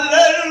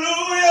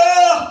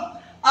 Hallelujah.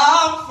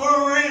 I'm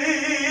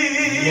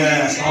free.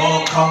 Yes.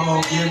 Oh, come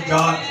on. Give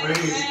God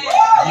praise.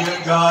 Give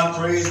God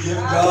praise. Give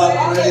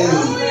God praise.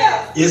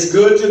 Hallelujah. It's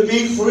good to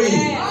be free.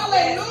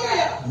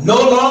 Hallelujah. No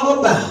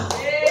longer bound.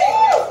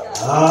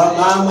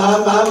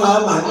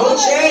 My. No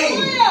chain.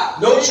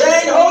 No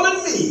chain holding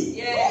me.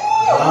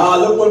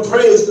 Look what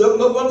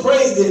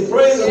praise did.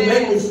 Praise will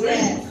make me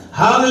free.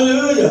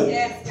 Hallelujah.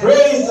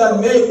 Praise will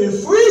make me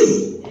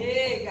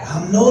free.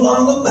 I'm no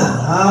longer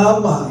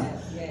bound.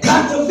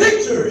 Got the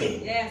victory.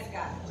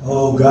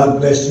 Oh, God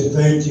bless you.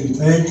 Thank you.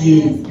 Thank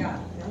you.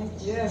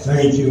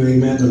 Thank you.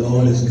 Amen. The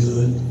Lord is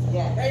good.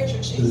 Thank you,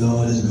 The Jesus.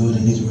 Lord is good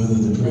and He's worthy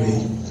of the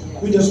praise.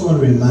 We just want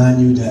to remind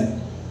you that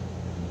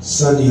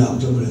Sunday,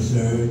 October the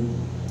 3rd,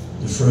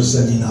 the first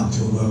Sunday in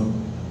October,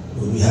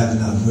 we'll be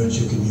having our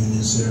virtual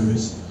communion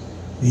service.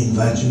 We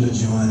invite you to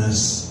join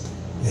us.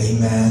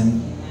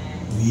 Amen.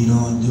 We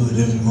don't do it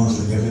every month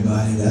like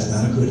everybody. That's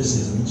not a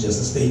criticism, it's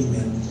just a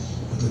statement.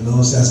 But the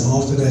Lord says,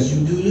 often as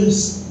you do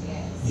this,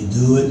 you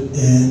do it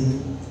in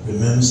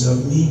remembrance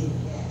of me.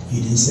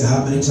 He didn't say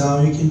how many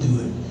times you can do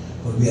it,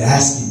 but we're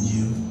asking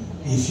you,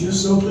 if you're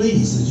so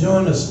pleased, to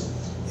join us.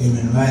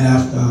 Amen. Right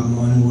after our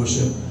morning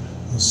worship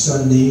on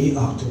Sunday,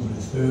 October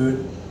the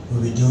 3rd,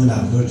 we'll be doing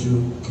our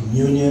virtual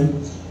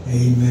communion.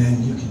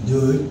 Amen. You can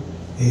do it.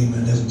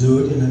 Amen. Let's do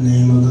it in the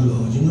name of the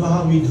Lord. You know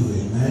how we do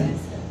it. Amen.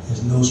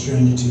 There's no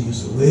stranger to you.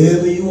 So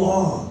wherever you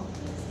are,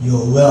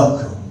 you're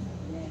welcome.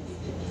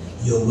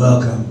 You're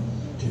welcome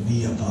to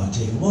be a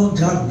partaker. Well,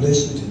 God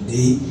bless you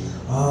today.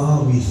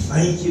 Oh, we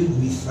thank you,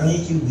 we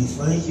thank you, we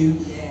thank you.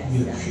 Yes,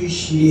 we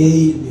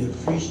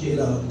appreciate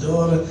our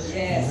daughter,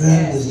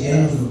 Evangelist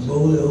Jennia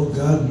Nabole. Oh,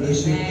 God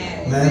bless you.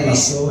 Man, my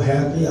soul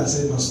happy. I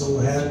said my soul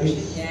happy.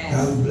 Yes.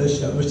 God bless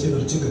you. I wish they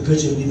would have took a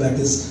picture of me like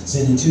this,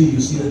 sending to you.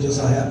 See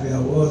just how happy I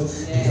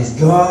was. Because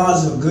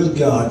God's a good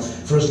God.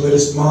 First lady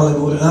smiling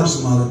more than I'm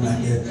smiling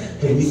back there.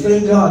 But we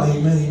thank God,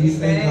 amen. We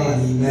thank God,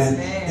 amen.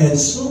 And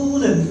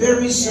soon and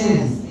very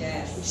soon,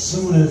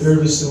 soon and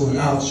very soon,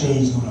 our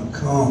change is going to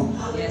come.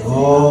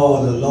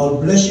 Oh, the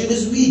Lord bless you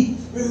this week.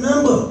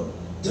 Remember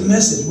the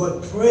message,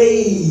 what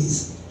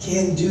praise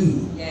can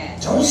do.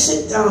 Don't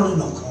sit down in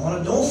the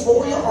corner. Don't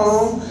fold your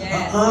arm.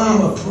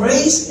 But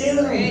praise Him.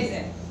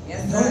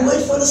 Don't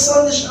wait for the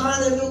sun to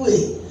shine every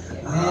way.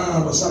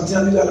 But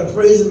sometimes you got to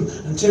praise Him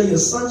until your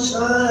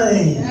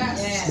sunshine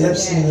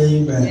steps in.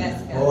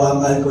 Amen. Oh,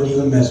 I'm not going to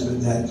even mess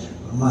with that.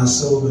 But my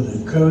soul will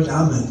encourage.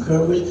 I'm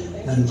encouraged.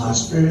 And my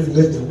spirit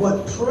lifted.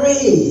 What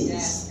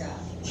praise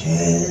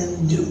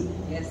can do.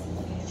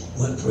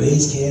 What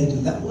praise can do.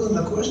 That wasn't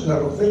a question. I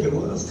don't think it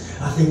was.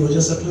 I think it was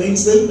just a plain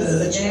statement to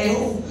let you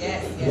know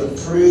what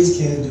praise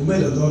can do. May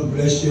the Lord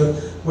bless you.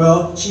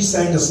 Well, she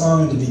sang the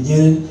song in the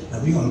beginning,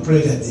 and we're going to pray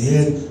it at the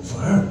end for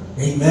her.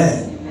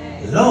 Amen.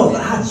 Lord,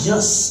 I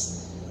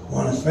just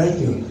want to thank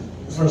you.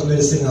 The First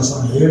Lady sings a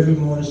song every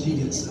morning she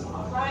gets up.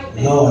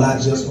 Lord, I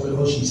just want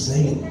to, she's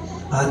singing.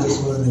 I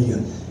just want to make you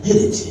hit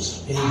it,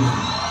 Tish. Amen.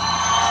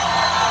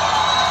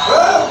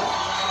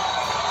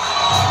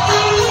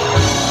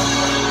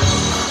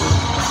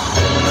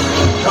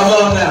 Come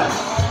on now.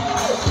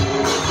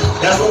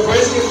 That's what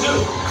praise can do.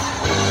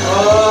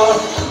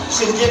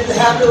 She's getting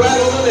happy right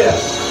over there.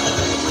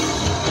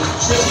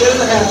 She's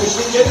getting happy.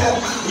 She's getting happy.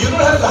 You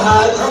don't have to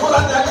hide. Come on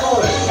out that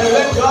corner and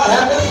let God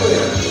have His way.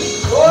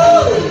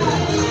 Whoa.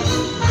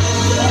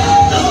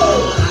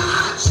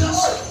 I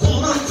just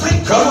want to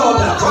thank you. Come on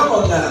now. Come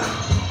on now.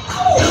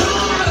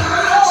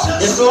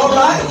 It's all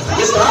right.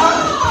 It's all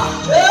right.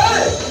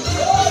 Hey.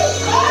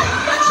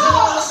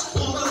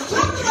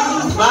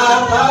 My.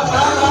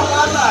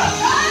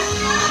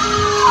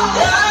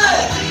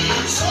 Yeah.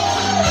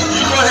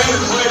 You go ahead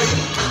and play.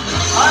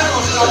 I ain't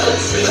gonna stop it.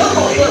 Come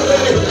on,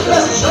 baby.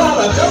 Let's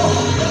try it. Come on.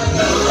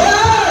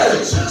 Yeah.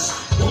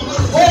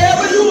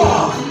 Wherever you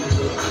are,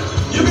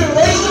 you can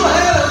raise your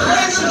hand and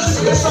praise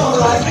Him. It's all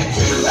right.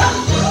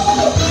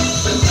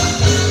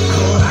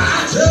 I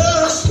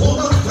just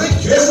wanna thank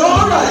you. It's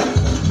all right.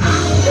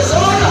 It's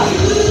all right.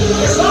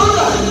 It's all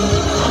right.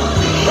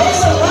 Raise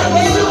it right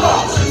where you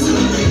are.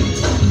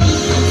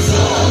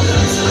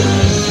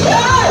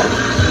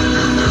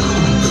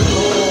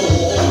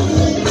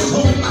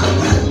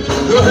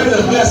 Go ahead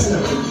and bless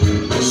Him.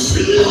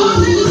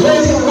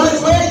 Praise Him right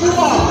where you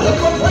are. Look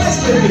what praise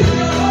can do.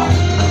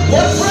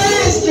 What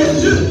praise can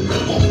do.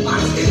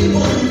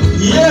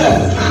 Yeah.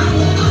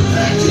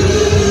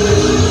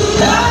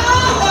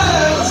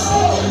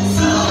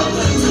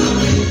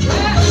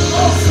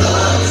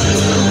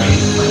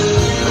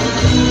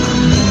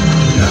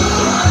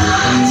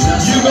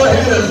 You go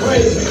ahead and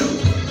praise Him.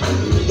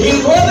 He's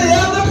worthy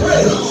of the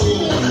praise.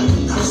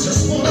 I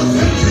just want to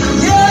thank you.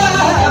 Yeah.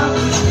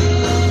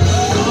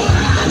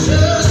 I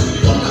just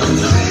want to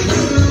thank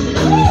you.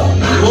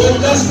 Oh,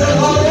 bless the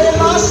Lord, oh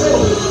my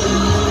soul.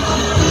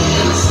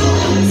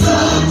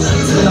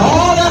 And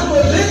all that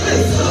within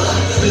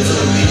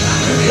me.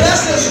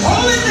 Bless His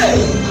holy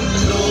name.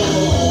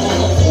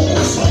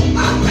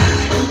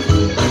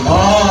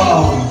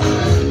 Oh.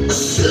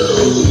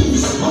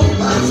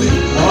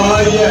 Oh,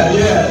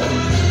 yeah.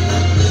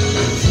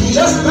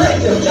 Just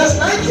thank Him. Just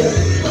thank Him.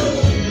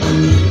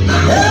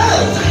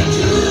 Yeah. Thank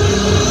you.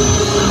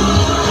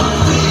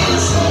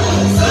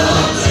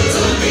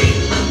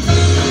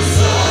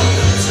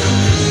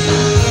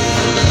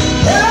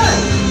 Yeah.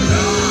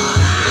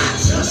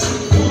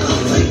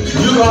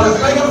 You gotta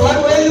thank Him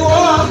right where you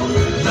are.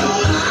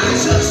 I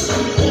just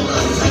wanna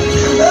thank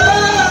you.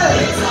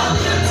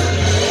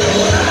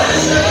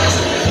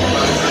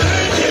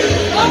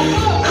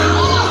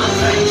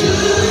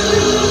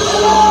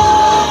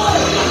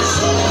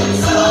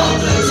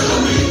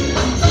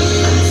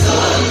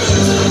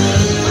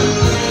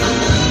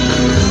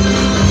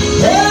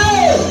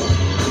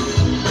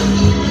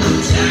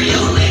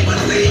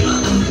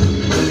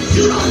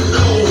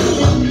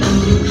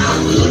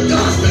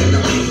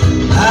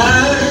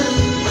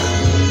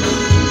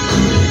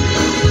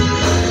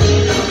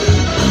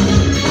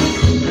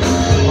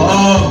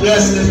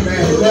 Bless His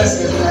name, bless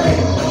His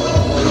name,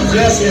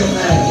 bless His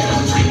name.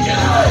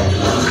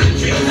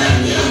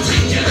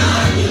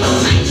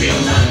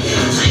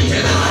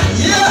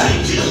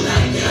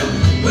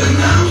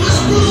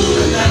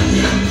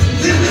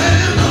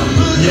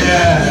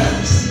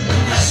 Yes.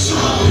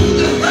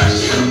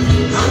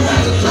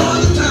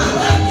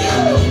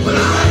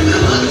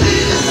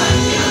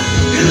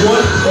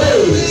 What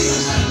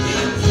praise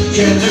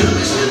can do.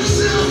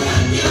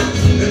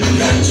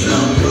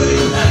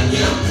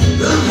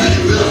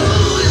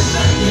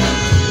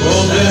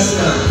 Oh, bless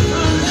Him.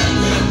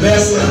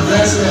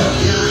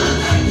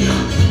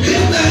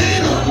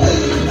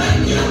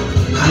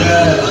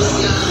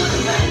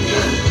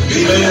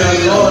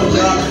 the Lord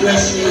God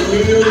bless you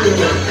real good.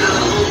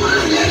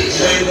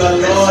 May the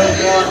Lord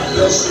God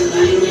bless you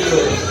real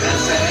good.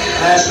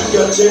 As you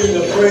continue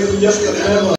to praise Him, just remember